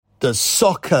The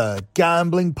Soccer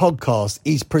Gambling Podcast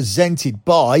is presented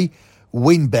by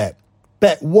WynnBET.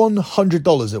 Bet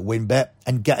 $100 at WynnBET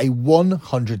and get a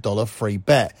 $100 free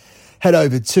bet. Head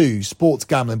over to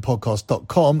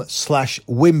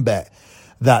sportsgamblingpodcast.com/WynnBET.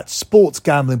 That's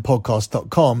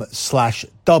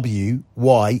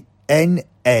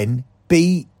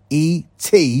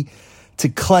sportsgamblingpodcast.com/WYNNBET to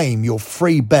claim your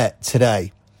free bet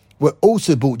today. We're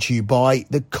also brought to you by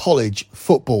the College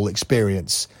Football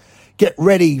Experience. Get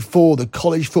ready for the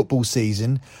college football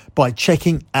season by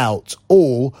checking out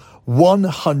all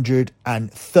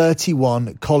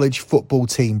 131 college football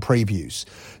team previews.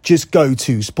 Just go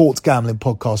to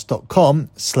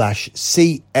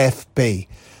sportsgamblingpodcast.com/CFB.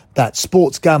 That's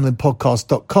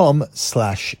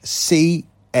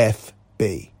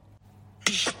sportsgamblingpodcast.com/CFB.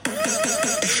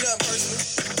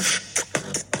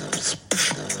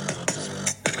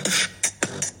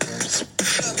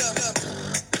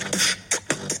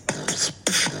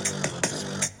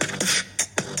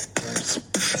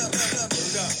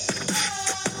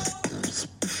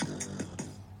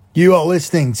 You are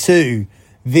listening to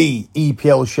the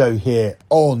EPL show here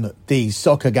on the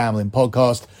Soccer Gambling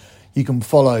Podcast. You can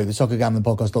follow the Soccer Gambling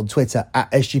Podcast on Twitter at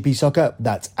SGP Soccer.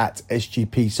 That's at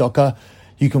SGP Soccer.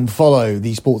 You can follow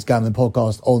the Sports Gambling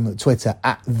Podcast on Twitter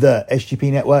at the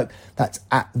SGP Network. That's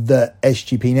at the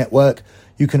SGP Network.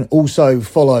 You can also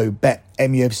follow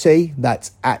BetMUFC.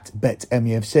 That's at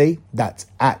BetMUFC. That's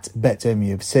at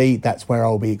BetMUFC. That's where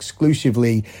I'll be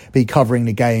exclusively covering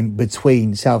the game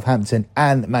between Southampton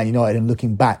and Man United and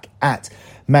looking back at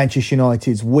Manchester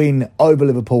United's win over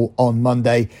Liverpool on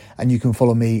Monday. And you can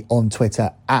follow me on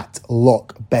Twitter at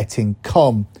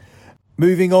LockBettingCom.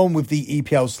 Moving on with the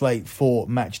EPL slate for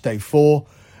match day 4.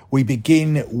 We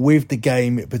begin with the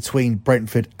game between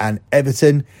Brentford and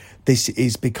Everton. This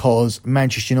is because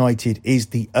Manchester United is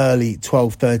the early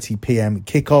 12:30pm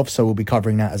kickoff. So we'll be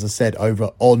covering that, as I said, over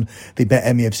on the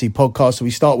BetMUFC podcast. So we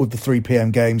start with the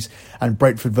 3pm games, and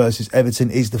Brentford versus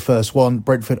Everton is the first one.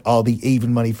 Brentford are the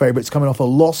even money favourites, coming off a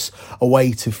loss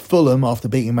away to Fulham after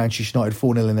beating Manchester United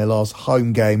 4-0 in their last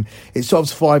home game. It's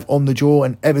 12-5 on the draw,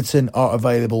 and Everton are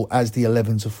available as the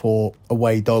 11-4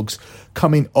 away dogs,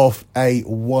 coming off a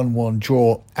 1-1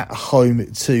 draw at home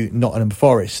to Nottingham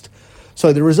Forest.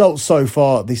 So the results so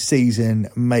far this season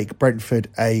make Brentford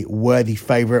a worthy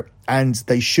favourite, and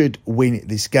they should win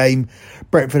this game.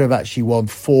 Brentford have actually won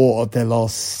 4 of their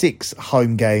last 6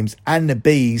 home games, and the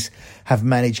Bees have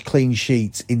managed clean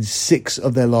sheets in 6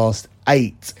 of their last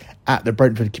 8 at the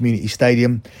Brentford Community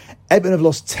Stadium. Everton have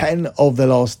lost 10 of their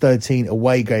last 13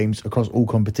 away games across all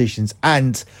competitions,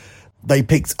 and they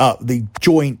picked up the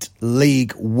joint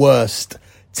league worst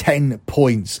 10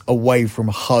 points away from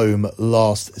home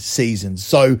last season.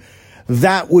 So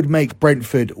that would make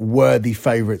Brentford worthy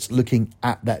favourites looking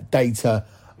at that data.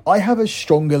 I have a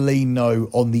stronger lean though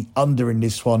on the under in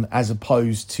this one as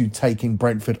opposed to taking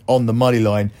Brentford on the money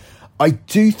line. I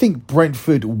do think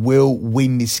Brentford will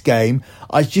win this game.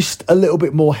 I'm just a little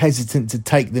bit more hesitant to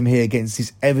take them here against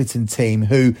this Everton team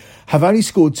who have only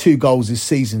scored 2 goals this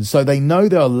season. So they know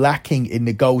they are lacking in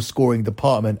the goal scoring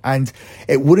department. And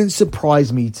it wouldn't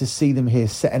surprise me to see them here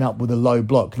setting up with a low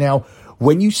block. Now,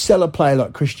 when you sell a player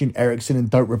like Christian Eriksen and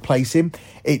don't replace him,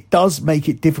 it does make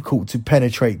it difficult to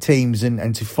penetrate teams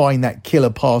and to find that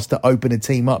killer pass to open a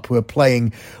team up who are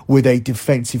playing with a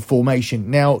defensive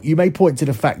formation. Now, you may point to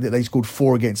the fact that they scored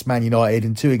 4 against Man United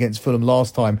and 2 against Fulham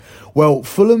last time. Well,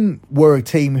 Fulham were a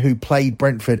team who played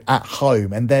Brentford at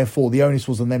home, and therefore the onus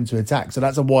was on them to attack. So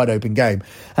that's a wide open game.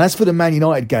 And as for the Man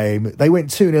United game, they went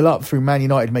 2-0 up through Man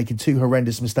United making 2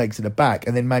 horrendous mistakes at the back,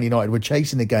 and then Man United were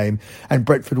chasing the game, and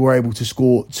Brentford were able to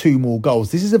score 2 more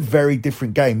goals. This is a very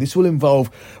different game. This will involve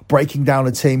breaking down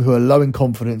a team who are low in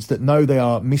confidence, that know they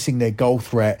are missing their goal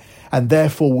threat, and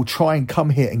therefore will try and come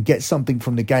here and get something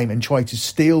from the game and try to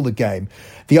steal the game.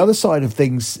 The other side of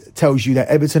things tells you that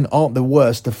Everton aren't the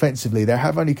worst defensively. They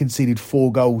have only conceded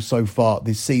 4 goals so far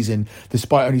this season,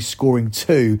 despite only scoring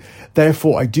 2.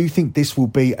 Therefore, I do think this will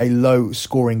be a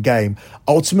low-scoring game.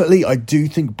 Ultimately, I do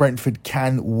think Brentford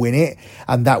can win it,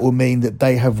 and that will mean that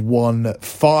they have won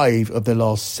 5 of their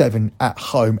last 7 at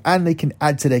home, and they can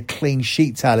add to their clean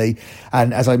sheet tally.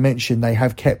 And as I mentioned, they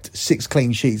have kept 6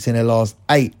 clean sheets in their last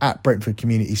 8 at Brentford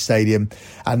Community Stadium,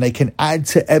 and they can add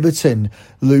to Everton's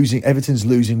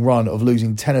losing run of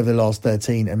losing 10 of their last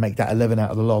 13 and make that 11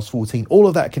 out of the last 14. All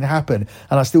of that can happen,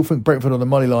 and I still think Brentford on the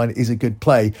money line is a good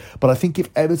play. But I think if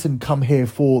Everton come here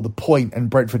for the point and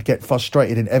Brentford get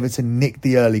frustrated and Everton nick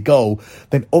the early goal,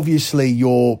 then obviously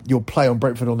your play on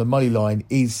Brentford on the money line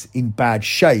is in bad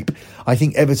shape. I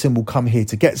think Everton will come here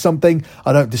to get something.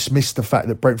 I don't dismiss the fact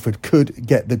that Brentford could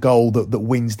get the goal that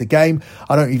wins the game.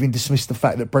 I don't even dismiss the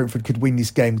fact that Brentford could win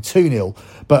this game 2-0.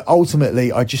 But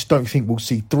ultimately, I just don't think we'll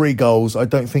see 3 goals. I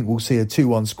don't think we'll see a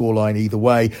 2-1 scoreline either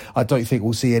way. I don't think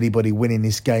we'll see anybody winning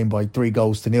this game by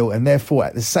 3-0. And therefore,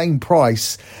 at the same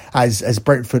price as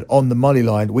Brentford on the money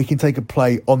line, we can take a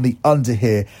play on the under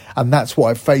here. And that's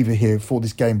what I favour here for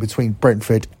this game between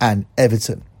Brentford and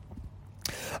Everton.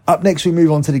 Up next, we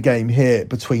move on to the game here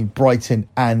between Brighton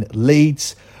and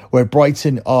Leeds, where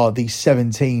Brighton are the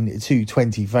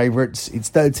 17-20 favourites. It's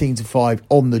 13-5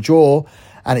 on the draw,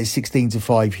 and it's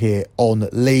 16-5 here on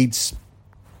Leeds.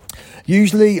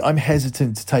 Usually I'm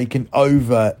hesitant to take an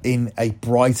over in a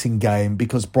Brighton game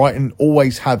because Brighton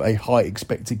always have a high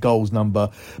expected goals number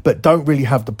but don't really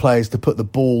have the players to put the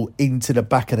ball into the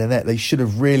back of the net. They should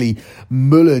have really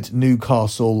mullered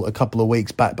Newcastle a couple of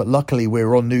weeks back, but luckily we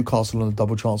were on Newcastle on the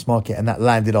double chance market and that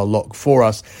landed our lock for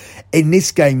us. In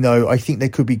this game though, I think there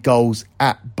could be goals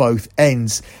at both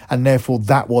ends, and therefore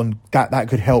that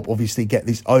could help obviously get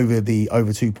this over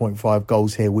 2.5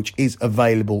 goals here, which is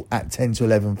available at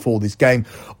 10-11 for this game.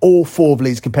 All 4 of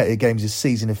Leeds' competitive games this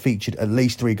season have featured at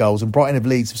least 3 goals, and Brighton and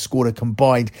Leeds have scored a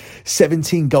combined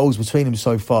 17 goals between them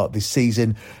so far this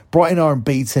season. Brighton are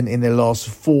unbeaten in their last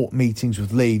 4 meetings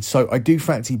with Leeds, so I do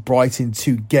fancy Brighton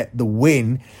to get the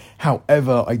win.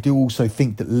 However, I do also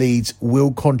think that Leeds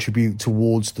will contribute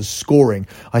towards the scoring.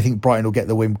 I think Brighton will get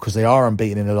the win because they are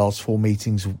unbeaten in the last 4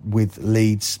 meetings with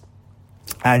Leeds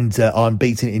and are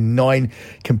unbeaten in 9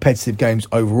 competitive games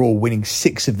overall, winning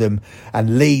 6 of them.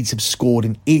 And Leeds have scored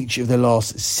in each of the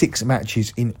last 6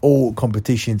 matches in all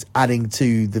competitions, adding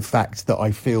to the fact that I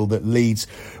feel that Leeds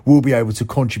will be able to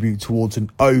contribute towards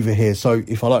an over here. So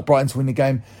if I like Brighton to win the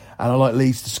game, and I like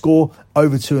Leeds to score,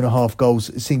 over 2.5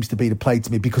 goals seems to be the play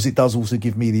to me, because it does also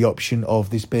give me the option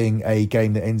of this being a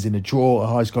game that ends in a draw, a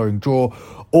high-scoring draw,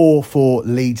 or for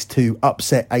Leeds to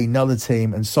upset another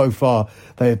team. And so far,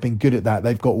 they have been good at that.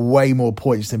 They've got way more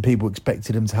points than people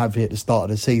expected them to have here at the start of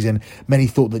the season. Many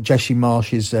thought that Jesse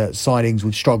Marsh's signings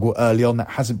would struggle early on. That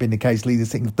hasn't been the case. Leeds are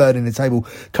sitting 3rd in the table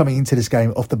coming into this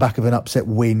game off the back of an upset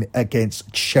win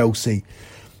against Chelsea.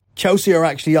 Chelsea are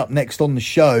actually up next on the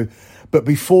show. But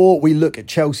before we look at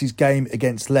Chelsea's game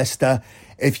against Leicester,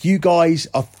 if you guys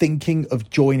are thinking of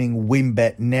joining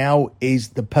WinBet, now is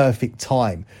the perfect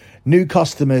time. New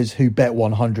customers who bet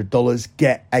 $100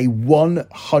 get a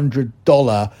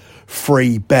 $100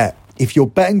 free bet. If you're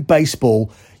betting baseball,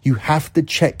 you have to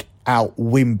check out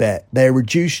WinBet. Their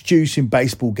reduced juice in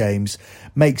baseball games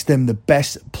makes them the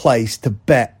best place to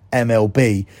bet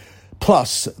MLB.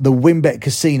 Plus, the WinBet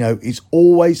Casino is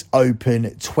always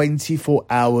open 24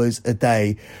 hours a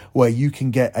day, where you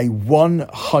can get a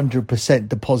 100%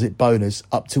 deposit bonus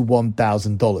up to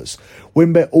 $1,000.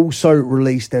 WinBet also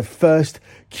released their first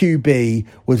QB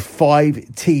with 5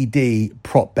 TD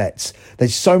prop bets.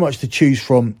 There's so much to choose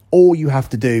from. All you have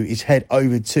to do is head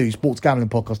over to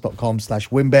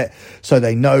sportsgamblingpodcast.com/WinBet so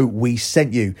they know we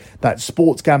sent you. That's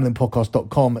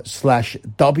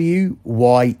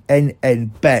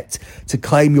sportsgamblingpodcast.com/WYNNBet to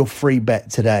claim your free bet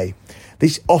today.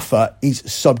 This offer is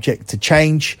subject to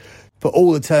change. For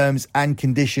all the terms and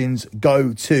conditions,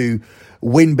 go to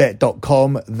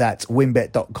winbet.com. That's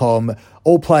winbet.com.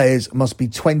 All players must be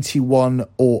 21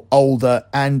 or older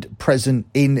and present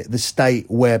in the state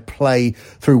where play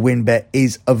through WinBet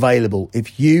is available.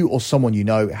 If you or someone you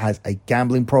know has a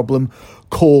gambling problem,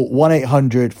 call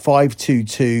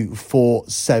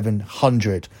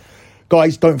 1-800-522-4700.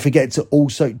 Guys, don't forget to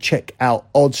also check out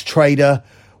Odds Trader.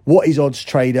 What is Odds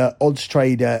Trader? Odds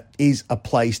Trader is a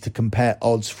place to compare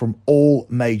odds from all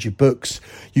major books.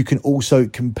 You can also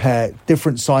compare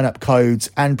different sign-up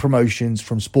codes and promotions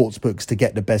from sportsbooks to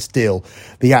get the best deal.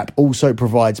 The app also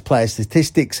provides player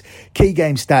statistics, key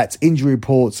game stats, injury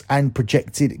reports, and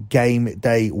projected game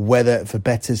day weather for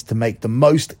bettors to make the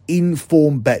most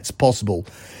informed bets possible.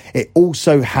 It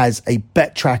also has a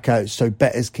bet tracker so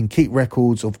bettors can keep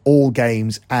records of all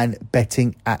games and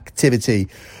betting activity.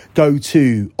 Go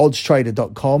to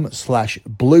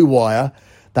oddstrader.com/bluewire.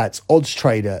 That's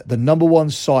OddsTrader, the #1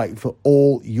 site for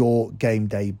all your game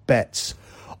day bets.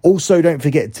 Also, don't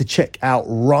forget to check out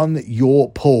Run Your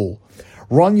Pool.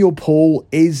 Run Your Pool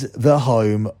is the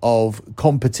home of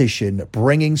competition,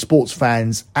 bringing sports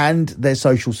fans and their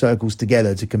social circles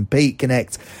together to compete,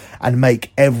 connect, and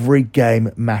make every game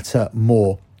matter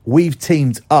more. We've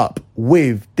teamed up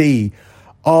with the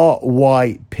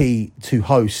RYP to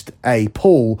host a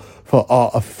pool for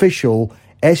our official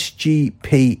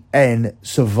SGPN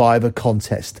Survivor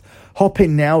contest. Hop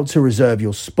in now to reserve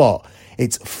your spot.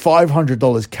 It's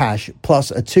 $500 cash plus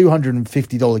a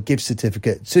 $250 gift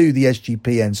certificate to the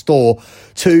SGPN store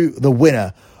to the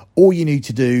winner. All you need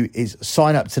to do is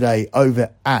sign up today over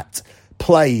at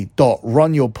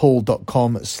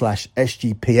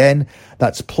play.runyourpool.com/SGPN.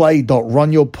 That's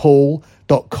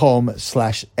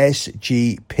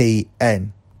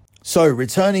play.runyourpool.com/SGPN. So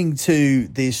returning to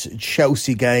this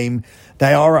Chelsea game,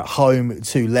 they are at home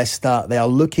to Leicester. They are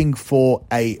looking for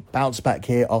a bounce back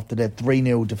here after their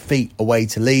 3-0 defeat away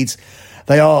to Leeds.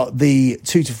 They are the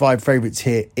 2-5 favourites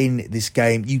here in this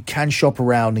game. You can shop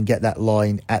around and get that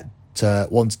line at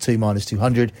 1-2 minus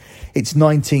 200. It's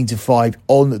 19-5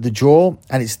 on the draw,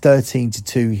 and it's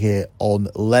 13-2 here on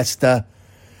Leicester.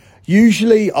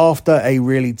 Usually after a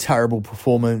really terrible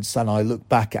performance, and I look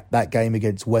back at that game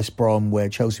against West Brom where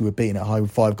Chelsea were beaten at home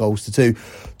 5-2,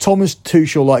 Thomas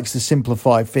Tuchel likes to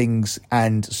simplify things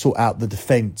and sort out the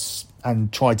defence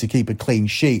and try to keep a clean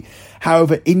sheet.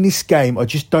 However, in this game, I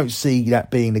just don't see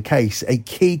that being the case. A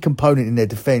key component in their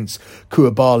defence,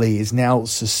 Koulibaly, is now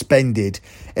suspended.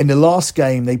 In the last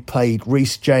game, they played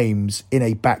Reece James in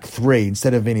a back three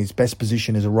instead of in his best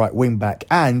position as a right wing back.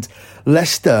 And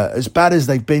Leicester, as bad as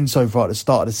they've been so far at the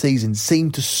start of the season, seem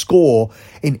to score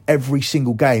in every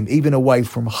single game, even away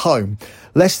from home.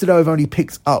 Leicester, though, have only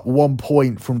picked up 1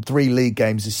 point from 3 league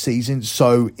games this season.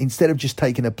 So instead of just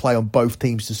taking a play on both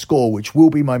teams to score, which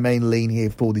will be my main lean here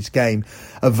for this game,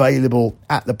 available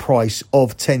at the price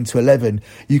of 10-11,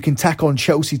 you can tack on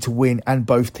Chelsea to win and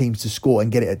both teams to score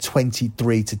and get it at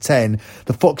 23-10.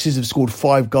 The Foxes have scored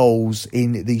 5 goals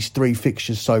in these 3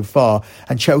 fixtures so far,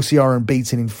 and Chelsea are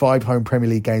unbeaten in 5 home Premier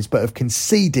League games, but have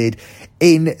conceded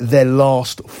in their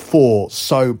last 4.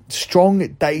 So strong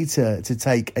data to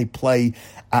take a play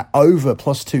at over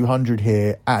plus 200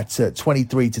 here at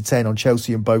 23-10 on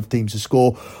Chelsea and both teams to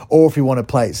score. Or if you want to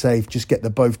play it safe, just get the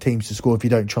both teams to score if you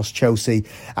don't trust Chelsea.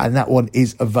 And that one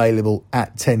is available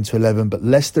at 10-11. But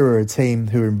Leicester are a team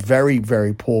who are in very,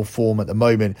 very poor form at the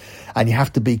moment. And you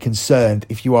have to be concerned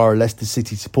if you are a Leicester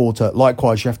City supporter.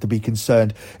 Likewise, you have to be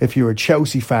concerned if you're a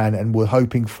Chelsea fan and we're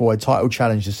hoping for a title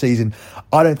challenge this season.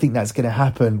 I don't think that's going to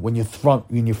happen when your front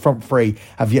three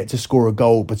have yet to score a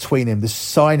goal between them. The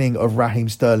signing of Raheem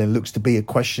Sterling looks to be a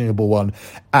questionable one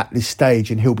at this stage,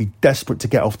 and he'll be desperate to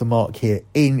get off the mark here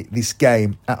in this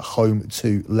game at home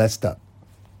to Leicester.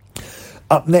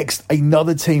 Up next,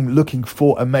 another team looking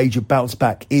for a major bounce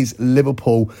back is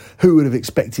Liverpool. Who would have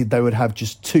expected they would have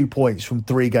just 2 points from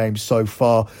 3 games so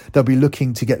far? They'll be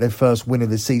looking to get their first win of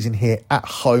the season here at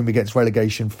home against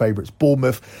relegation favourites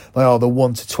Bournemouth. They are the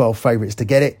 1-12 favourites to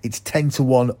get it. It's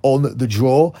 10-1 on the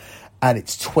draw, and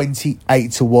it's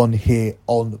 28-1 here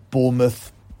on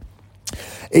Bournemouth.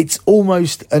 It's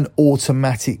almost an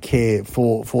automatic here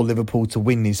for Liverpool to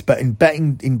win this, but in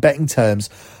betting terms,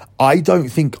 I don't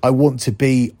think I want to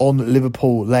be on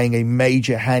Liverpool laying a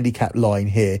major handicap line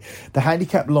here. The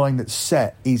handicap line that's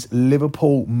set is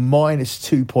Liverpool minus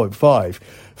 2.5.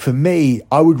 For me,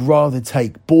 I would rather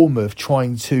take Bournemouth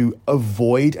trying to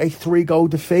avoid a 3-goal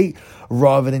defeat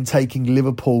rather than taking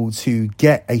Liverpool to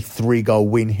get a 3-goal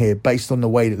win here based on the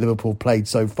way that Liverpool played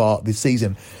so far this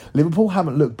season. Liverpool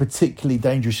haven't looked particularly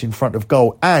dangerous in front of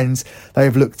goal, and they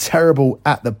have looked terrible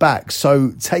at the back.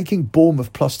 So taking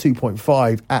Bournemouth plus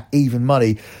 2.5 at even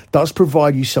money does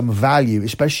provide you some value,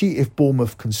 especially if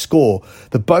Bournemouth can score.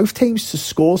 The both teams to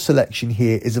score selection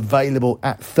here is available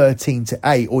at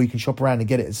 13-8, or you can shop around and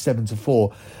get it at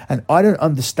 7-4. And I don't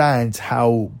understand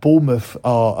how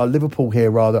Liverpool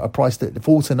here are priced at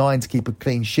 4-9 to keep a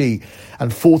clean sheet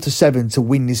and 4-7 to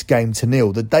win this game to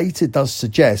 0. The data does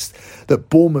suggest that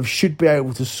Bournemouth should be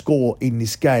able to score in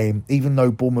this game, even though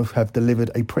Bournemouth have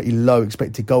delivered a pretty low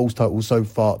expected goals total so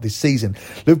far this season.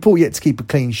 Liverpool yet to keep a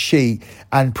clean sheet,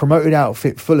 and promoted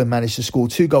outfit Fulham managed to score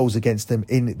 2 goals against them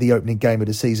in the opening game of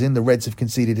the season. The Reds have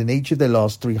conceded in each of their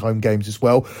last 3 home games as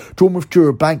well. Bournemouth drew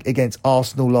a blank against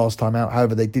Arsenal last time out.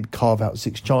 However, they did carve out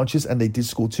 6 chances, and they did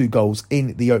score 2 goals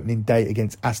in the opening day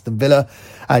against Aston Villa.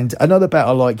 And another bet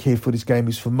I like here for this game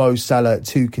is for Mo Salah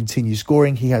to continue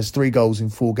scoring. He has 3 goals in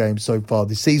 4 games so far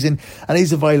this season, and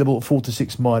he's available at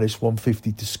 4-6 minus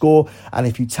 150 to score. And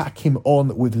if you tack him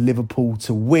on with Liverpool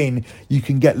to win, you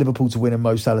can get Liverpool to win and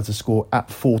Mo Salah to score at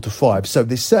 4-5. So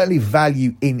there's certainly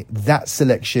value in that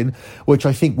selection, which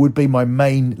I think would be my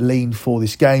main lean for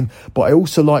this game. But I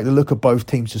also like the look of both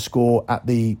teams to score at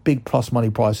the big plus money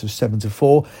price of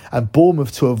 7-4, and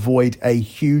Bournemouth to avoid a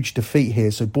huge defeat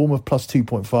here. So Bournemouth plus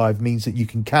 2.5 means that you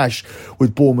can cash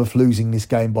with Bournemouth losing this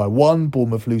game by 1,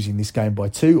 Bournemouth losing this game by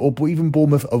 2, or even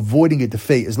Bournemouth avoiding a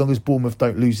defeat. As long as Bournemouth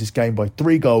don't lose this game by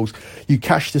 3 goals, you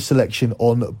cash the selection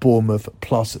on Bournemouth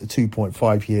plus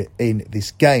 2.5 here in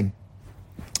this game.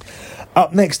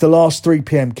 Up next, the last 3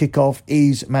 p.m. kickoff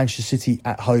is Manchester City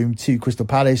at home to Crystal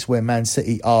Palace, where Man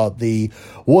City are the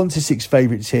 1-6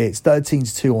 favourites here. It's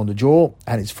 13-2 on the draw,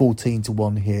 and it's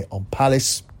 14-1 here on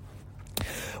Palace.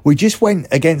 We just went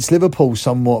against Liverpool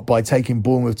somewhat by taking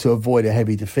Bournemouth to avoid a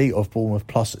heavy defeat of Bournemouth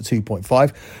plus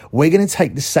 2.5. We're going to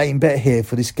take the same bet here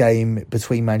for this game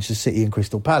between Manchester City and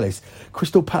Crystal Palace.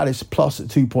 Crystal Palace plus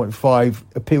 2.5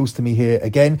 appeals to me here.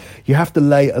 Again, you have to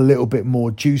lay a little bit more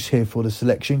juice here for the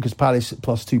selection because Palace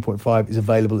plus 2.5 is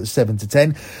available at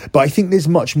 7-10. But I think there's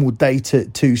much more data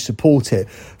to support it.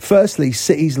 Firstly,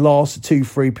 City's last 2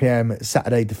 3 p.m.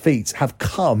 Saturday defeats have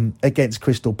come against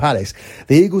Crystal Palace.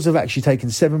 The Eagles have actually taken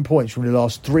 7 points from the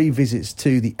last 3 visits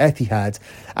to the Etihad,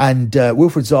 and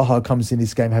Wilfried Zaha comes in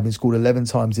this game having scored 11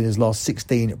 times in his last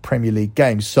 16 Premier League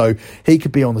games, so he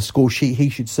could be on the score sheet. He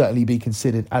should certainly be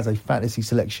considered as a fantasy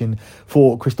selection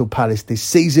for Crystal Palace this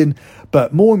season.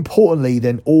 But more importantly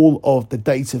than all of the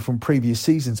data from previous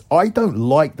seasons, I don't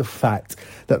like the fact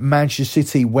that Manchester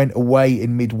City went away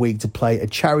in midweek to play a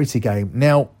charity game.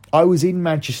 Now, I was in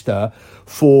Manchester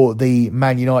for the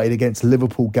Man United against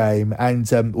Liverpool game, and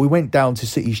we went down to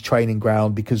City's training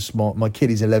ground because my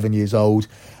kid is 11 years old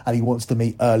and he wants to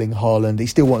meet Erling Haaland. He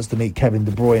still wants to meet Kevin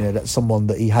De Bruyne. That's someone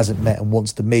that he hasn't met and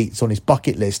wants to meet. It's on his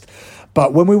bucket list.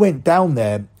 But when we went down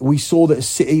there, we saw that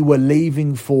City were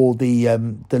leaving for the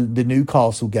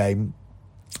Newcastle game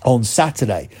on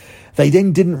Saturday. They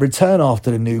then didn't return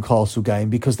after the Newcastle game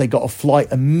because they got a flight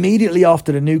immediately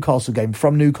after the Newcastle game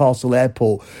from Newcastle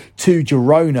Airport to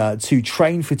Girona to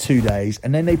train for 2 days.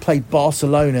 And then they played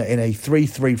Barcelona in a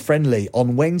 3-3 friendly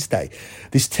on Wednesday.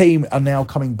 This team are now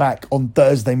coming back on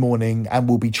Thursday morning and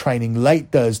will be training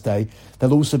late Thursday.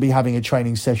 They'll also be having a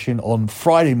training session on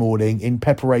Friday morning in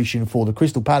preparation for the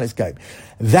Crystal Palace game.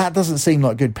 That doesn't seem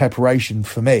like good preparation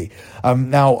for me.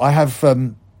 Now,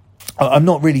 I'm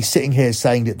not really sitting here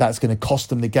saying that that's going to cost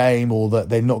them the game or that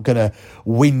they're not going to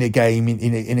win the game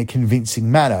in a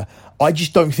convincing manner. I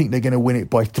just don't think they're going to win it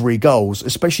by 3 goals,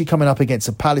 especially coming up against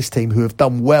a Palace team who have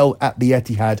done well at the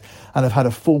Etihad and have had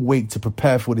a full week to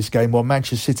prepare for this game, while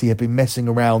Manchester City have been messing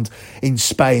around in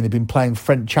Spain, have been playing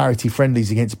charity friendlies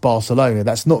against Barcelona.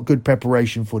 That's not good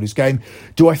preparation for this game.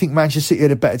 Do I think Manchester City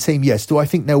are a better team? Yes. Do I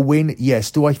think they'll win?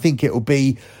 Yes. Do I think it will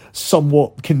be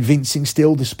somewhat convincing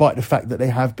still, despite the fact that they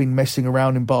have been messing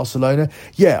around in Barcelona?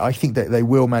 Yeah, I think that they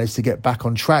will manage to get back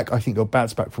on track. I think they'll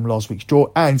bounce back from last week's draw,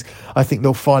 and I think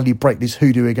they'll finally break this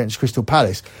hoodoo against Crystal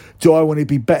Palace. Do I want to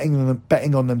be betting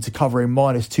on them to cover a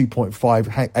minus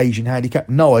 2.5 Asian handicap?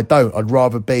 No, I don't. I'd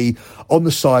rather be on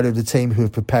the side of the team who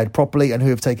have prepared properly and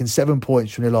who have taken 7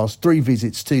 points from their last 3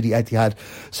 visits to the Etihad.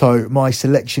 So my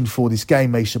selection for this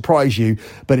game may surprise you,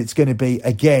 but it's going to be,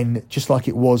 again, just like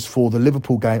it was for the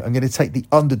Liverpool game. I'm going to take the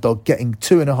underdog getting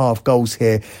 2.5 goals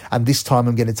here, and this time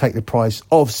I'm going to take the price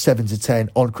of 7-10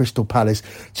 on Crystal Palace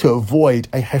to avoid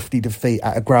a hefty defeat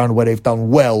at a ground where they've done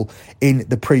well in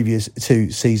the previous 2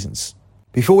 seasons.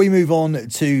 Before we move on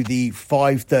to the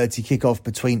 5:30 kickoff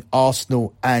between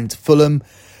Arsenal and Fulham,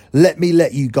 let me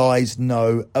let you guys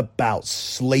know about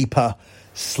Sleeper.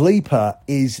 Sleeper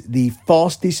is the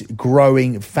fastest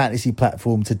growing fantasy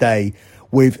platform today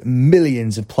with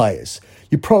millions of players.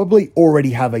 You probably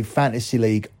already have a fantasy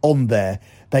league on there.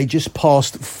 They just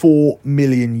passed 4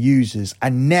 million users,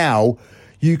 and now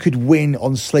you could win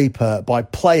on Sleeper by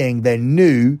playing their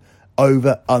new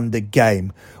over-under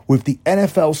game. With the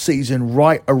NFL season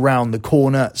right around the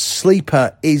corner,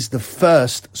 Sleeper is the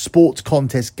first sports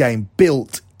contest game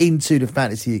built into the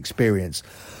fantasy experience.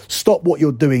 Stop what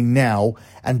you're doing now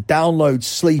and download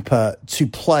Sleeper to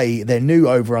play their new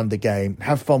over-under game.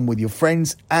 Have fun with your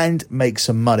friends and make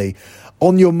some money.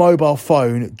 On your mobile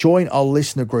phone, join our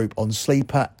listener group on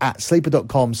Sleeper at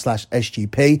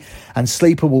sleeper.com/SGP, and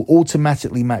Sleeper will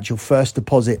automatically match your first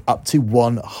deposit up to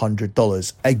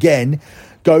 $100. Again,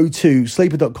 go to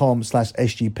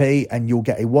sleeper.com/SGP and you'll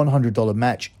get a $100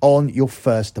 match on your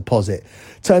first deposit.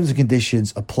 Terms and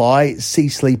conditions apply. See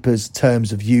Sleeper's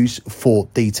terms of use for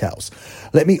details.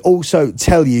 Let me also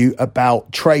tell you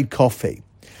about Trade Coffee.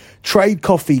 Trade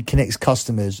Coffee connects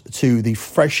customers to the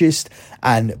freshest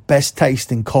and best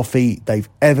tasting coffee they've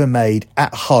ever made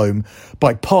at home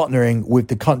by partnering with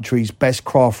the country's best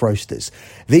craft roasters.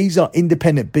 These are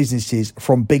independent businesses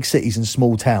from big cities and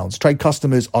small towns. Trade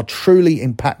customers are truly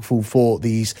impactful for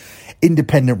these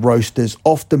independent roasters,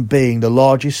 often being the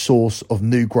largest source of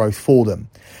new growth for them.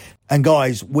 And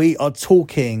guys, we are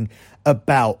talking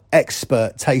about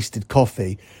expert tasted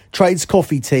coffee. Trade's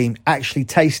coffee team actually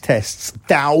taste tests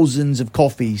thousands of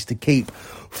coffees to keep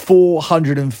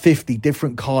 450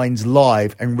 different kinds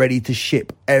live and ready to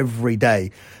ship every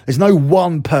day. There's no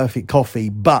one perfect coffee,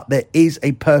 but there is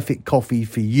a perfect coffee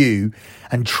for you,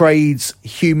 and Trade's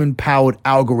human-powered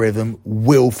algorithm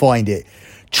will find it.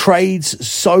 Trade's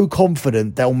so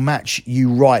confident they'll match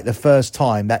you right the first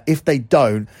time that if they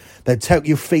don't, they'll take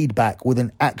your feedback with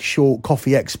an actual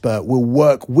coffee expert. Will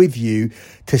work with you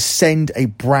to send a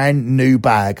brand new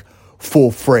bag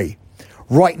for free.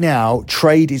 Right now,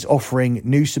 Trade is offering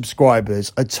new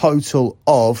subscribers a total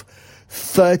of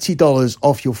 $30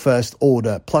 off your first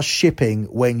order plus shipping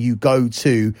when you go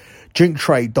to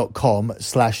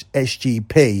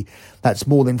drinktrade.com/SGP. That's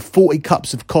more than 40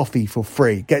 cups of coffee for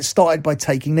free. Get started by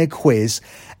taking their quiz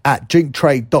at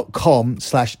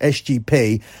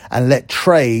drinktrade.com/SGP and let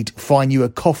Trade find you a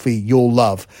coffee you'll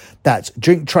love. That's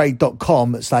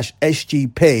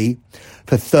drinktrade.com/SGP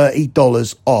for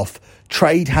 $30 off.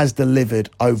 Trade has delivered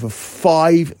over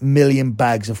 5 million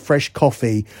bags of fresh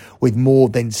coffee with more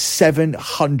than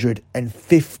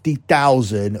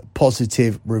 750,000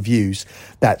 positive reviews.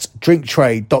 That's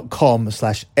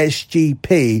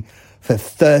drinktrade.com/SGP for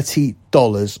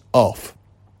 $30 off.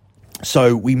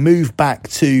 So we move back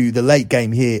to the late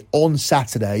game here on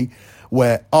Saturday,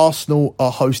 where Arsenal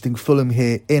are hosting Fulham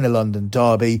here in a London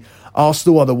derby.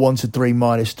 Arsenal are the 1-3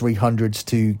 minus 300s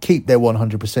to keep their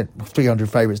 100%, 300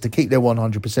 favourites to keep their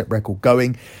 100% record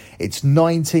going. It's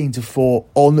 19-4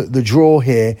 on the draw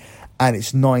here, and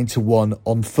it's 9-1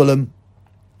 on Fulham.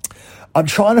 I'm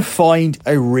trying to find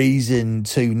a reason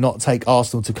to not take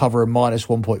Arsenal to cover a minus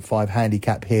 1.5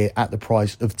 handicap here at the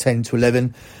price of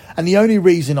 10-11. And the only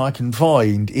reason I can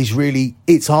find is really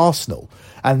it's Arsenal.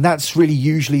 And that's really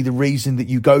usually the reason that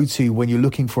you go to when you're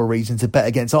looking for a reason to bet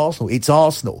against Arsenal. It's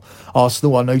Arsenal.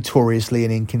 Arsenal are notoriously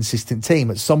an inconsistent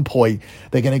team. At some point,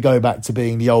 they're going to go back to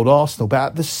being the old Arsenal.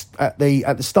 But at the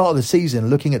start of the season,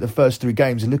 looking at the first 3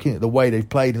 games and looking at the way they've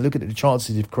played and looking at the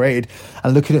chances they've created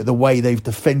and looking at the way they've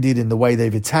defended and the way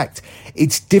they've attacked,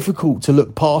 it's difficult to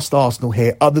look past Arsenal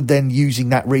here other than using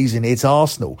that reason, it's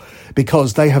Arsenal,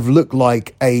 because they have looked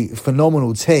like a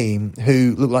phenomenal team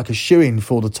who look like a shoo-in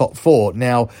for the top 4.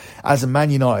 Now, as a Man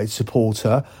United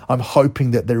supporter, I'm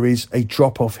hoping that there is a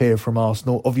drop-off here from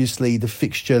Arsenal. Obviously, the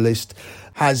fixture list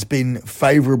has been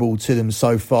favourable to them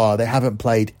so far. They haven't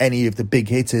played any of the big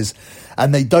hitters,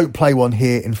 and they don't play one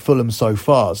here in Fulham so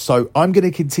far. So I'm going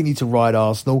to continue to ride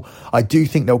Arsenal. I do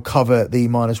think they'll cover the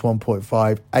minus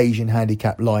 1.5 Asian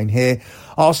handicap line here.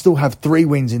 Arsenal have 3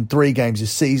 wins in 3 games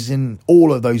this season.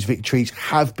 All of those victories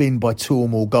have been by 2 or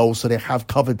more goals, so they have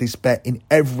covered this bet in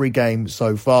every game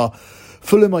so far.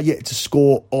 Fulham are yet to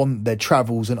score on their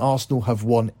travels, and Arsenal have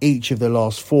won each of their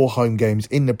last 4 home games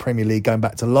in the Premier League, going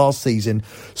back to last season,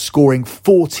 scoring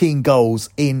 14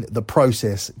 goals in the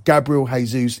process. Gabriel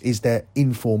Jesus is their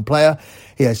in-form player.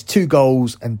 He has 2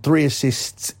 goals and 3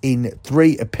 assists in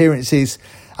 3 appearances,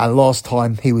 and last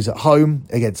time he was at home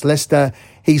against Leicester,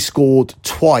 he scored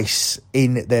twice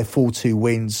in their 4-2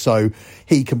 wins, so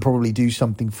he can probably do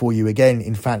something for you again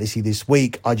in fantasy this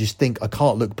week. I just think I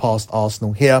can't look past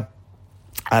Arsenal here.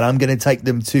 And I'm going to take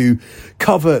them to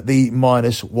cover the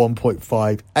minus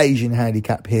 1.5 Asian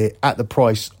handicap here at the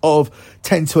price of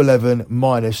 10-11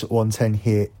 minus 110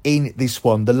 here in this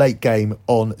one, the late game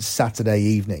on Saturday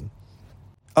evening.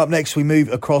 Up next, we move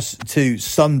across to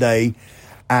Sunday,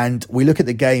 and we look at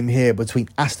the game here between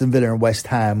Aston Villa and West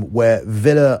Ham, where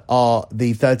Villa are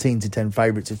the 13-10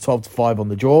 favourites. It's 12-5 on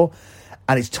the draw,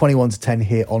 and it's 21-10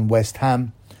 here on West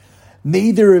Ham.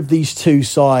 Neither of these two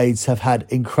sides have had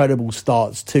incredible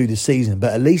starts to the season,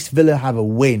 but at least Villa have a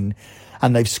win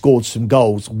and they've scored some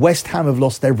goals. West Ham have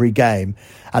lost every game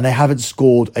and they haven't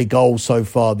scored a goal so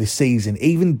far this season.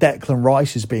 Even Declan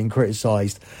Rice is being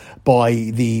criticised by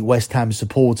the West Ham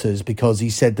supporters because he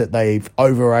said that they've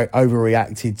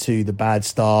overreacted to the bad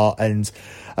start and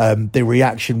the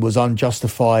reaction was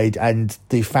unjustified and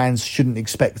the fans shouldn't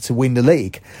expect to win the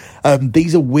league.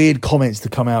 These are weird comments to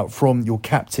come out from your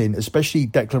captain, especially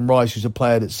Declan Rice, who's a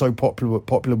player that's so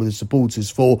popular with the supporters.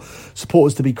 For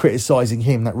supporters to be criticising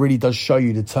him, that really does show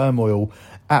you the turmoil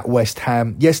at West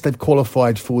Ham. Yes, they've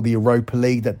qualified for the Europa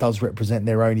League. That does represent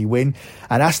their only win.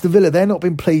 And Aston Villa, they're not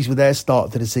been pleased with their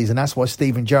start to the season. That's why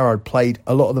Steven Gerrard played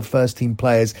a lot of the first team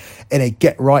players in a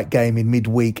get-right game in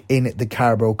midweek in the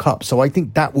Carabao Cup. So I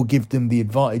think that will give them the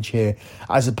advantage here,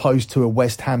 as opposed to a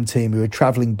West Ham team who are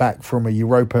travelling back from a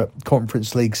Europa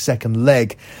Conference League second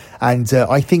leg And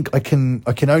I think I can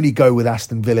only go with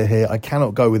Aston Villa here. I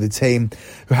cannot go with a team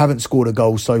who haven't scored a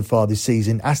goal so far this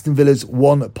season. Aston Villa's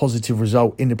one positive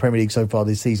result in the Premier League so far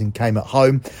this season came at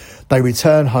home. They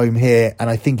return home here, and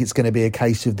I think it's going to be a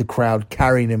case of the crowd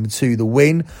carrying them to the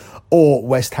win, or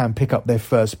West Ham pick up their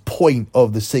first point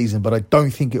of the season, but I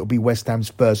don't think it'll be West Ham's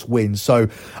first win. So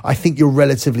I think you're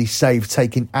relatively safe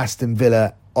taking Aston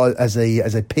Villa as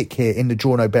a pick here in the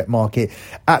draw no bet market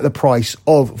at the price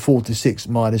of 4-6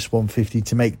 minus 150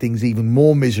 to make things even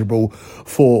more miserable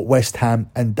for West Ham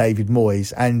and David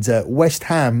Moyes. And West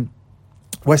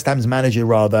Ham's manager,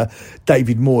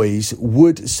 David Moyes,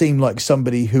 would seem like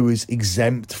somebody who is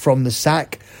exempt from the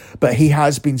sack, but he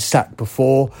has been sacked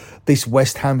before. This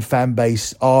West Ham fan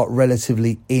base are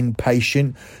relatively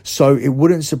impatient, so it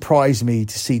wouldn't surprise me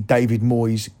to see David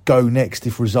Moyes go next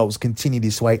if results continue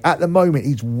this way. At the moment,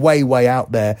 he's way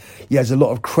out there. He has a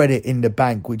lot of credit in the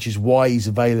bank, which is why he's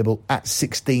available at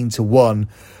 16-1.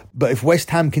 But if West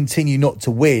Ham continue not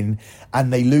to win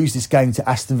and they lose this game to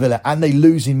Aston Villa and they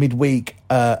lose in midweek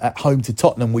at home to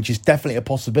Tottenham, which is definitely a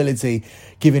possibility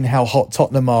given how hot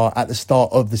Tottenham are at the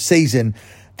start of the season,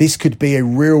 this could be a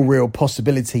real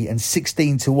possibility, and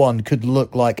 16-1 could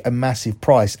look like a massive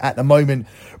price. At the moment,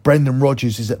 Brendan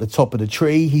Rodgers is at the top of the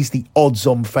tree. He's the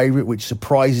odds-on favourite, which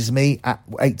surprises me at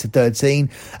 8-13,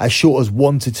 as short as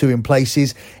 1-2 in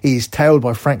places. He is tailed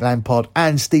by Frank Lampard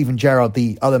and Steven Gerrard,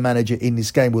 the other manager in this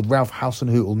game, with Ralph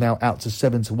Hasenhüttl now out to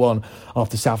 7-1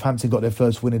 after Southampton got their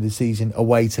first win of the season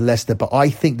away to Leicester. But I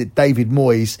think that David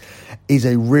Moyes is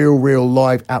a real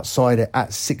live outsider at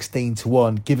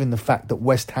 16-1, given the fact that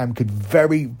West Ham could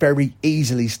very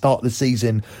easily start the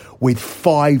season with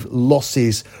 5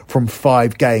 losses from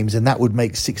 5 games, and that would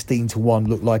make 16-1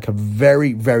 look like a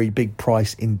very big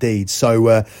price indeed.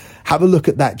 So have a look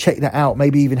at that, check that out,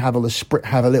 maybe even have a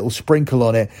little sprinkle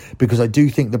on it, because I do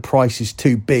think the price is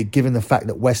too big given the fact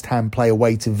that West Ham play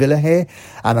away to Villa here,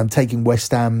 and I'm taking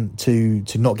West Ham to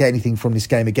not get anything from this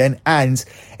game again. And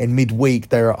in midweek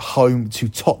they're at home to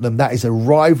Tottenham. That is a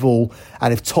rival,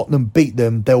 and if Tottenham beat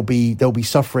them, they'll be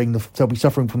suffering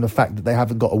from the fact that they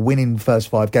haven't got a win in the first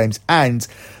 5 games, and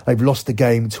they've lost the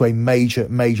game to a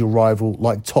major rival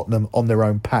like Tottenham on their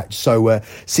own patch. So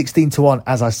 16-1,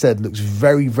 as I said, looks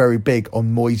very big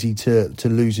on Moisey to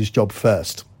lose his job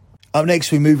first. Up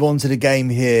next, we move on to the game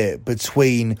here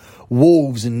between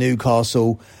Wolves and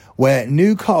Newcastle, where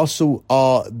Newcastle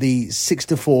are the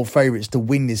 6-4 favourites to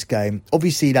win this game.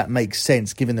 Obviously, that makes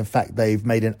sense given the fact they've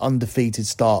made an undefeated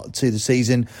start to the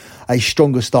season, a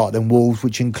stronger start than Wolves,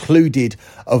 which included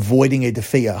avoiding a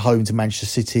defeat at home to Manchester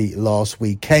City last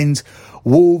weekend.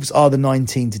 Wolves are the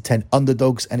 19-10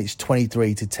 underdogs, and it's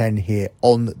 23-10 here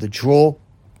on the draw.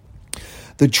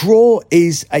 The draw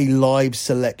is a live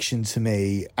selection to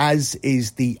me, as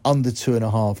is the under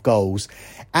 2.5 goals,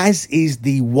 as is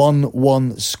the 1-1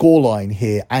 scoreline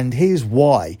here. And here's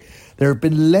why. There have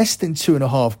been less than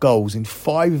 2.5 goals in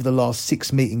 5 of the last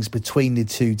 6 meetings between the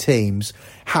two teams.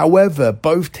 However,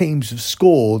 both teams have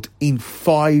scored in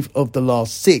 5 of the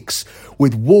last 6,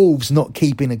 with Wolves not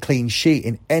keeping a clean sheet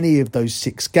in any of those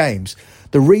 6 games.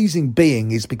 The reason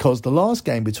being is because the last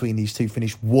game between these two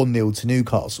finished 1-0 to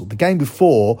Newcastle. The game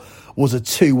before was a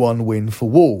 2-1 win for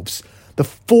Wolves. The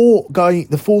four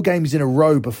games in a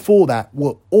row before that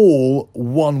were all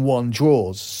 1-1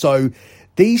 draws. So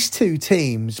these two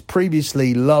teams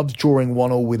previously loved drawing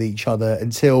 1-1 with each other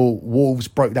until Wolves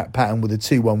broke that pattern with a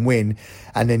 2-1 win,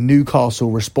 and then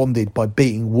Newcastle responded by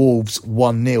beating Wolves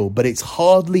 1-0. But it's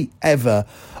hardly ever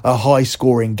a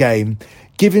high-scoring game.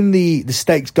 Given the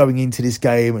stakes going into this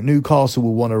game, Newcastle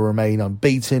will want to remain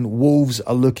unbeaten. Wolves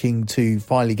are looking to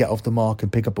finally get off the mark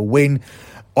and pick up a win.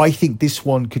 I think this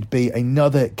one could be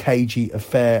another cagey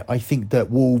affair. I think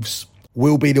that Wolves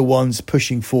will be the ones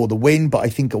pushing for the win, but I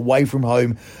think away from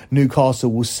home, Newcastle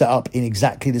will set up in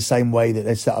exactly the same way that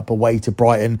they set up away to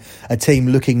Brighton, a team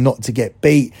looking not to get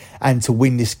beat and to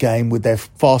win this game with their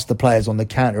faster players on the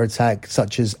counter-attack,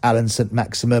 such as Alan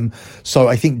St-Maximin. So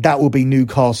I think that will be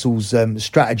Newcastle's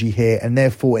strategy here, and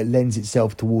therefore it lends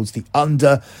itself towards the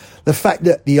under. The fact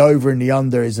that the over and the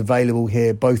under is available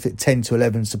here, both at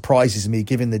 10-11, surprises me,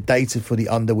 given the data for the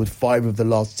under with 5 of the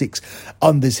last 6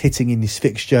 unders hitting in this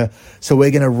fixture. So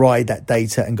we're going to ride that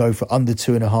data and go for under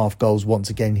 2.5 goals once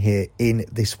again here in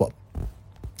this one.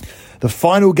 The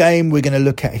final game we're going to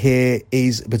look at here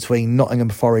is between Nottingham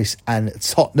Forest and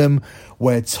Tottenham,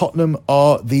 where Tottenham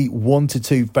are the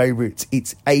 1-2 favourites.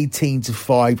 It's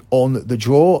 18-5 on the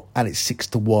draw, and it's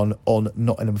 6-1 on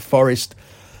Nottingham Forest.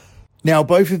 Now,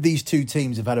 both of these two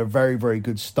teams have had a very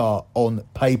good start on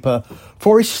paper.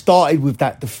 Forest started with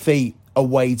that defeat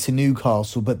away to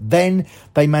Newcastle, but then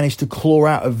they managed to claw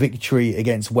out a victory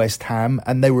against West Ham,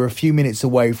 and they were a few minutes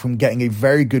away from getting a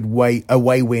very good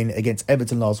away win against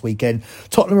Everton last weekend.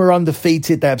 Tottenham are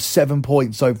undefeated. They have 7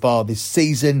 points so far this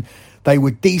season. They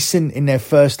were decent in their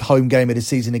first home game of the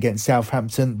season against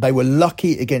Southampton. They were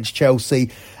lucky against Chelsea,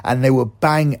 and they were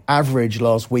bang average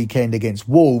last weekend against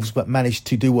Wolves, but managed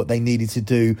to do what they needed to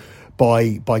do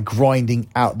by grinding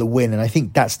out the win. And I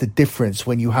think that's the difference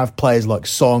when you have players like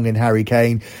Song and Harry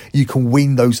Kane. You can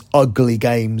win those ugly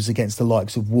games against the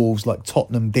likes of Wolves like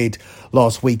Tottenham did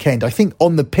last weekend. I think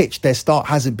on the pitch their start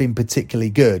hasn't been particularly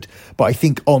good, but I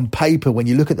think on paper, when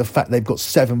you look at the fact they've got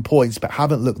 7 points but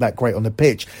haven't looked that great on the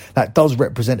pitch, that does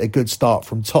represent a good start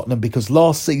from Tottenham, because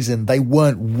last season they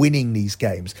weren't winning these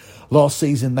games. Last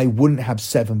season they wouldn't have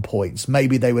 7 points.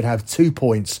 Maybe they would have 2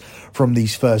 points from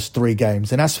these first 3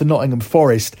 games. And as for Nottingham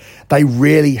Forest, they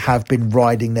really have been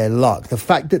riding their luck. The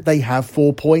fact that they have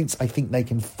 4 points, I think they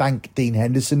can thank Dean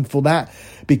Henderson for that,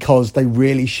 because they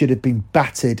really should have been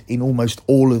battered in almost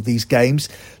all of these games.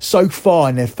 So far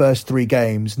in their first 3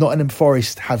 games, Nottingham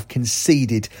Forest have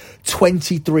conceded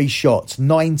 23 shots,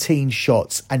 19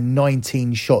 shots and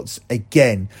 19 shots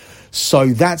again. So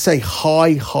that's a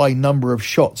high number of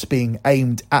shots being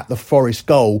aimed at the Forest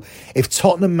goal. If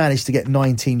Tottenham manage to get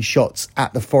 19 shots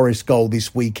at the Forest goal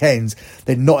this weekend,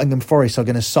 then Nottingham Forest are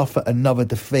going to suffer another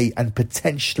defeat, and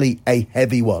potentially a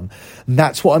heavy one. And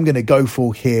that's what I'm going to go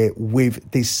for here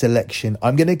with this selection.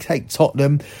 I'm going to take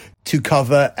Tottenham to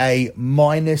cover a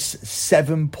minus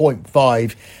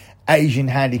 7.5 Asian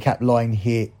handicap line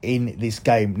here in this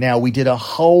game. Now, we did a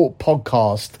whole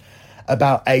podcast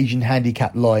about Asian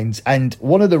handicap lines, and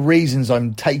one of the reasons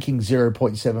I'm taking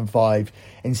 0.75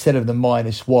 instead of the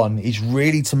 -1 is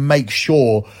really to make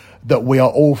sure that we are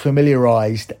all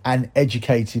familiarised and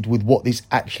educated with what this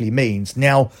actually means.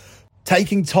 Now,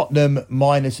 taking Tottenham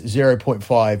minus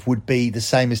 0.5 would be the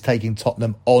same as taking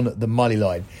Tottenham on the money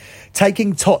line.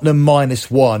 Taking Tottenham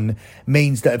 -1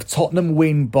 means that if Tottenham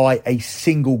win by a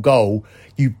single goal,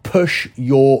 you push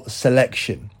your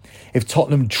selection. If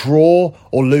Tottenham draw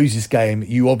or lose this game,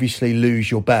 you obviously lose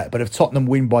your bet. But if Tottenham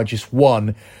win by just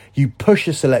 1, you push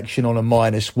a selection on a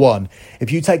 -1.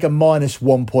 If you take a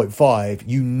 -1.5,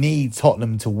 you need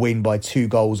Tottenham to win by 2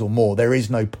 goals or more. There is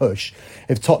no push.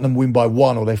 If Tottenham win by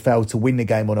 1 or they fail to win the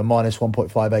game on a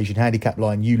 -1.5 Asian handicap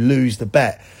line, you lose the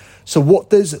bet. So what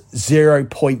does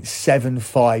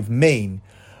 0.75 mean?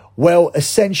 Well,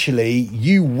 essentially,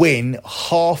 you win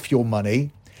half your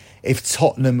money if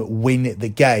Tottenham win the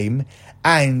game,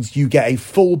 and you get a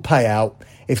full payout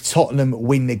if Tottenham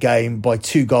win the game by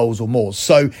 2 goals or more.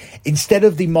 So instead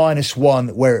of the -1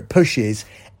 where it pushes,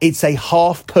 it's a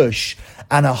half push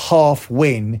and a half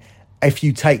win if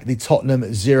you take the Tottenham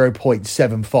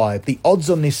 0.75. The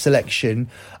odds on this selection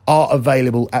are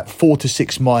available at 4 to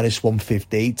 6 minus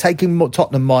 150. Taking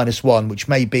Tottenham -1, which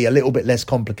may be a little bit less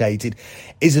complicated,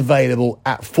 is available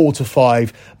at 4 to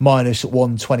 5 minus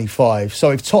 125.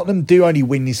 So if Tottenham do only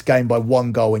win this game by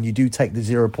 1 goal and you do take the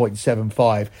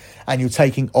 0.75 and you're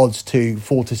taking odds to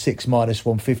 4 to 6 minus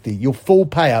 150, your full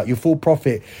payout, your full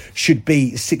profit should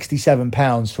be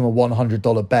 £67 from a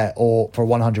 $100 bet, or for a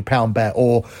 £100 bet,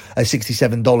 or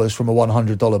 $67 from a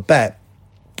 $100 bet.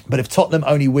 But if Tottenham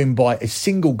only win by a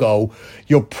single goal,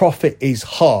 your profit is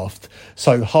halved.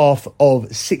 So half of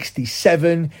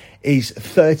 67 is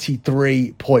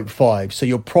 33.5. So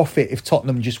your profit, if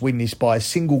Tottenham just win this by a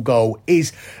single goal,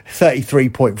 is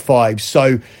 33.5.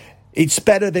 So it's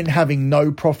better than having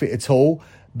no profit at all,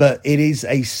 but it is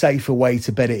a safer way to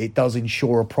bet it. It does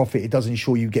ensure a profit. It does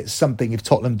ensure you get something if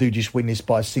Tottenham do just win this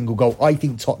by a single goal. I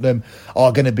think Tottenham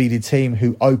are going to be the team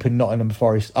who open Nottingham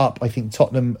Forest up. I think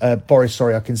Forest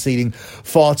are conceding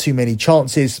far too many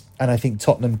chances, and I think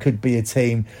Tottenham could be a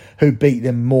team who beat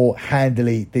them more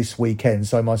handily this weekend.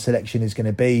 So my selection is going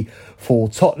to be for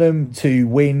Tottenham to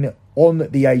win on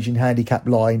the Asian handicap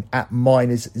line at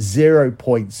minus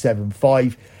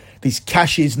 0.75. This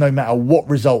cashes no matter what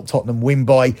result Tottenham win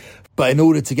by. But in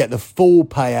order to get the full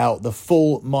payout, the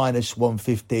full minus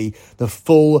 150, the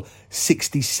full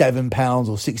 £67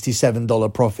 or $67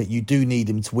 profit, you do need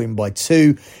them to win by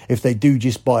 2. If they do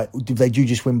just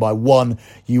win by 1,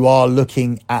 you are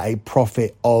looking at a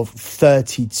profit of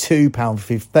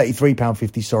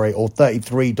 £33.50, or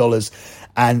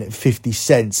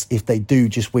 $33.50 if they do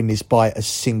just win this by a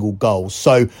single goal.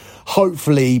 So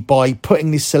hopefully by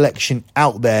putting this selection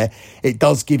out there, it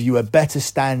does give you a better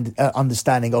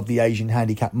understanding of the Asian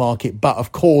handicap market. But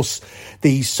of course,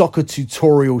 the soccer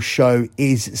tutorial show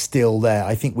is still there.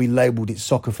 I think we labelled it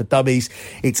Soccer for Dummies.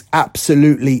 It's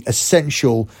absolutely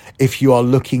essential if you are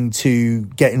looking to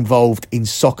get involved in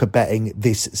soccer betting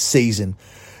this season.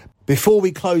 Before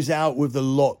we close out with the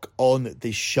lock on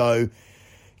this show,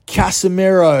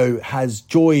 Casemiro has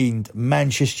joined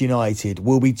Manchester United.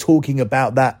 We'll be talking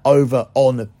about that over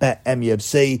on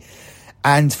BetMUFC.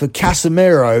 And for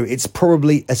Casemiro, it's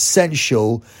probably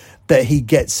essential that he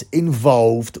gets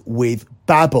involved with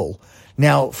Babbel.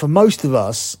 Now, for most of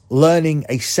us, learning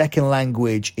a second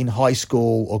language in high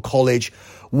school or college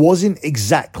wasn't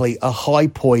exactly a high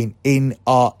point in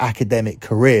our academic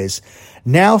careers.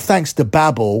 Now, thanks to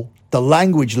Babbel, the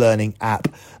language learning app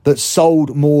that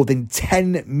sold more than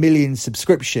 10 million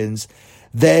subscriptions,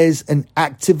 there's an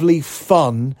actively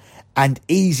fun and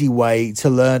easy way to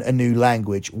learn a new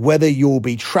language. Whether you'll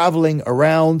be traveling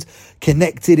around,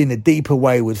 connected in a deeper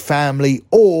way with family,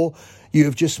 or you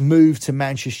have just moved to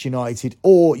Manchester United,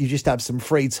 or you just have some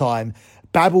free time,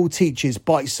 Babbel teaches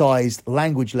bite-sized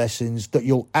language lessons that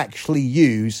you'll actually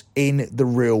use in the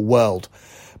real world.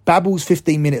 Babbel's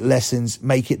 15-minute lessons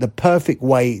make it the perfect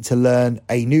way to learn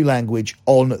a new language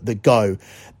on the go.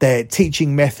 Their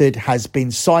teaching method has been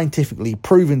scientifically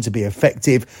proven to be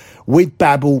effective. With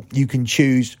Babbel, you can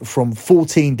choose from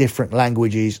 14 different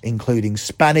languages, including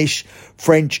Spanish,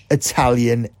 French,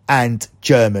 Italian, and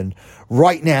German.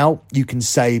 Right now, you can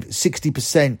save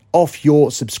 60% off your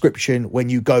subscription when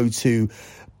you go to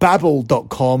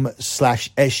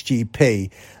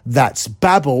babbel.com/SGP. That's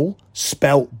Babbel,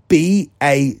 spelt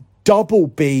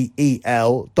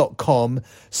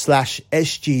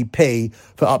BABBEL.com/SGP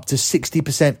for up to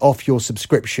 60% off your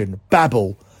subscription.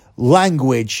 Babbel,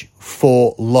 language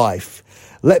for life.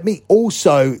 Let me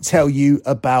also tell you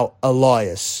about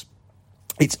Elias.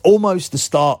 It's almost the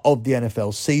start of the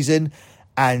NFL season,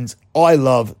 and I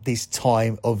love this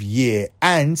time of year.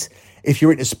 And if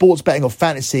you're into sports betting or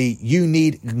fantasy, you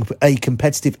need a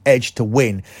competitive edge to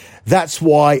win. That's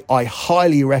why I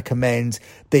highly recommend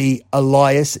the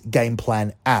Elias Game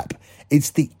Plan app.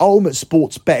 It's the ultimate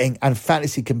sports betting and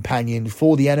fantasy companion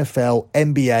for the NFL,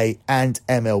 NBA, and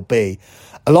MLB.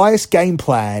 Elias Game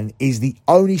Plan is the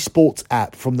only sports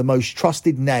app from the most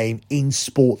trusted name in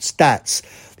sports stats,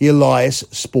 the Elias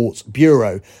Sports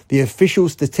Bureau, the official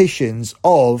statisticians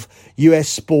of US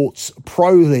sports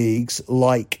pro leagues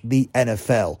like the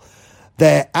NFL.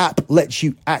 Their app lets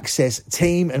you access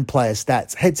team and player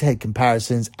stats, head-to-head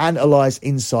comparisons, and Elias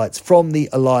insights from the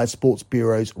Elias Sports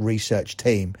Bureau's research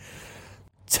team.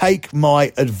 Take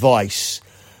my advice.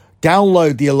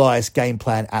 Download the Elias Game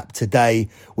Plan app today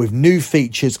with new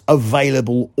features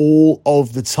available all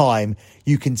of the time.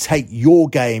 You can take your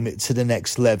game to the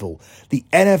next level. The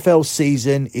NFL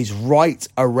season is right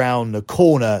around the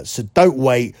corner, so don't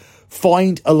wait.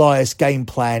 Find Elias Game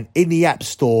Plan in the App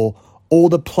Store or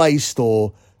the Play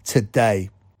Store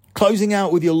today. Closing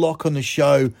out with your lock on the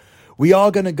show, we are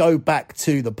going to go back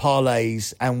to the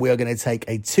parlays, and we are going to take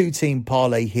a two-team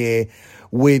parlay here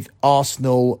with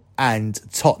Arsenal and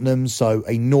Tottenham, so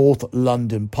a North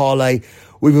London parlay.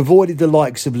 We've avoided the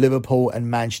likes of Liverpool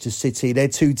and Manchester City. Their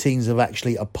two teams have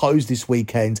actually opposed this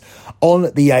weekend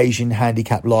on the Asian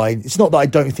handicap line. It's not that I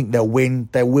don't think they'll win.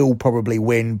 They will probably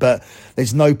win, but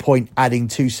there's no point adding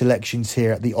two selections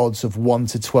here at the odds of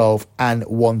 1-12 and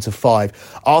 1-5.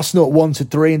 Arsenal at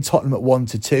 1-3 and Tottenham at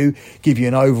 1-2 give you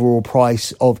an overall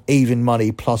price of even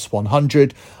money plus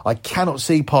 100. I cannot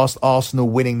see past Arsenal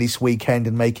winning this weekend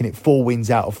and making it 4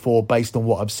 wins out of 4 based on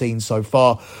what I've seen so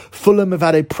far. Fulham have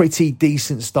had a pretty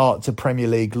decent start to Premier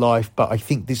League life, but I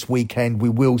think this weekend we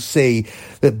will see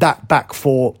that back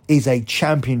four is a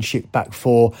championship back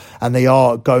four, and they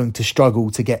are going to struggle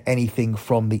to get anything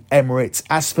from the Emirates.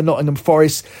 As for Nottingham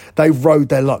Forest, they've rode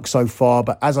their luck so far,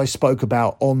 but as I spoke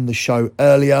about on the show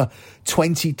earlier,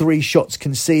 23 shots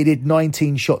conceded,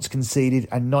 19 shots conceded,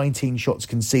 and 19 shots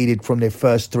conceded from their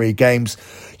first 3 games.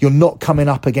 You're not coming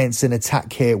up against an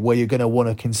attack here where you're going to want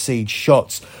to concede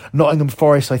shots. Nottingham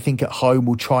Forest, I think, at home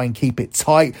will try and keep it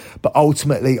tight, but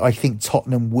ultimately I think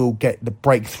Tottenham will get the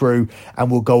breakthrough and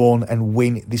will go on and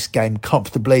win this game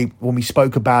comfortably. When we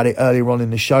spoke about it earlier on in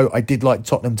the show, I did like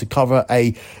Tottenham to cover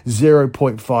a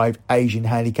 0.5 Asian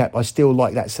handicap. I still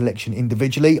like that selection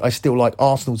individually. I still like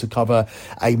Arsenal to cover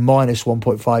a minus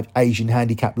 1.5 Asian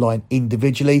handicap line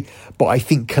individually, but I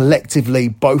think collectively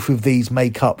both of these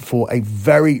make up for a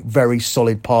very, very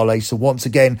solid parlay. So once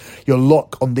again, your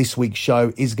lock on this week's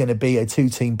show is going to be a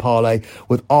 2-team parlay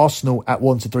with Arsenal at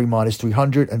 1-3 minus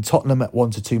 300 and Tottenham at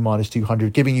 1-2 minus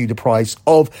 200, giving you the price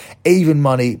of even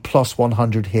money plus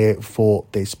 100 here for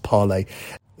this parlay.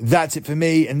 That's it for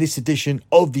me in this edition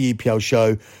of the EPL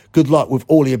show. Good luck with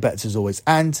all your bets as always,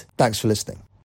 and thanks for listening.